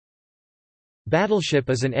Battleship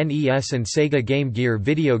is an NES and Sega Game Gear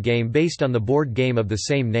video game based on the board game of the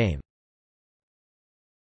same name.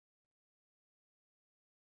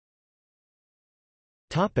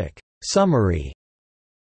 Summary.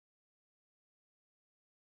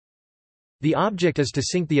 The object is to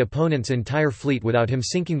sink the opponent's entire fleet without him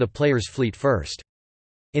sinking the player's fleet first.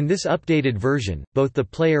 In this updated version, both the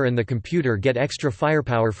player and the computer get extra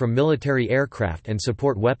firepower from military aircraft and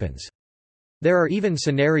support weapons. There are even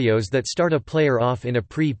scenarios that start a player off in a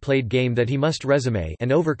pre-played game that he must resume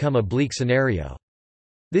and overcome a bleak scenario.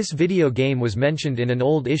 This video game was mentioned in an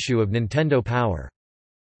old issue of Nintendo Power.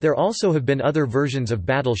 There also have been other versions of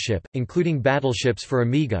Battleship, including Battleships for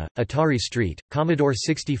Amiga, Atari ST, Commodore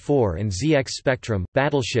 64 and ZX Spectrum,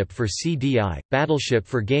 Battleship for CDI, Battleship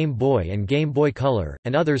for Game Boy and Game Boy Color,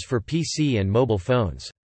 and others for PC and mobile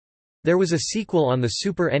phones. There was a sequel on the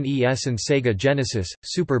Super NES and Sega Genesis,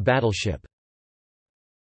 Super Battleship.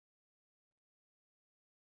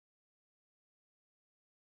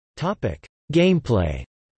 Gameplay.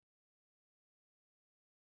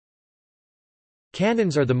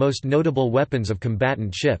 Cannons are the most notable weapons of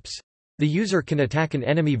combatant ships. The user can attack an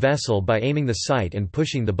enemy vessel by aiming the sight and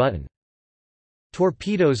pushing the button.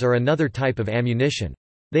 Torpedoes are another type of ammunition.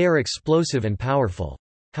 They are explosive and powerful.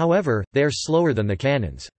 However, they are slower than the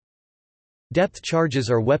cannons. Depth charges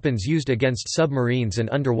are weapons used against submarines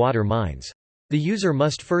and underwater mines. The user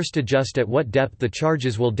must first adjust at what depth the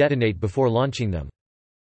charges will detonate before launching them.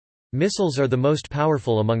 Missiles are the most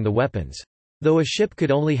powerful among the weapons. Though a ship could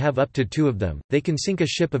only have up to 2 of them, they can sink a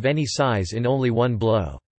ship of any size in only one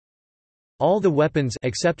blow. All the weapons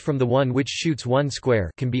except from the one which shoots 1 square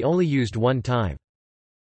can be only used one time.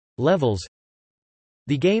 Levels.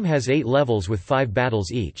 The game has 8 levels with 5 battles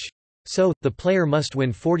each. So, the player must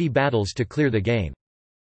win 40 battles to clear the game.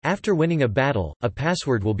 After winning a battle, a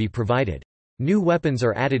password will be provided. New weapons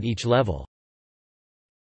are added each level.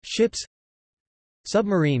 Ships.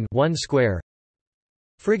 Submarine 1 square,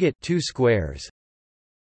 frigate 2 squares,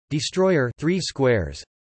 destroyer 3 squares,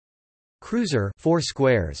 cruiser 4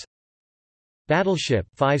 squares, battleship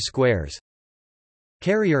 5 squares,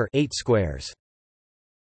 carrier 8 squares.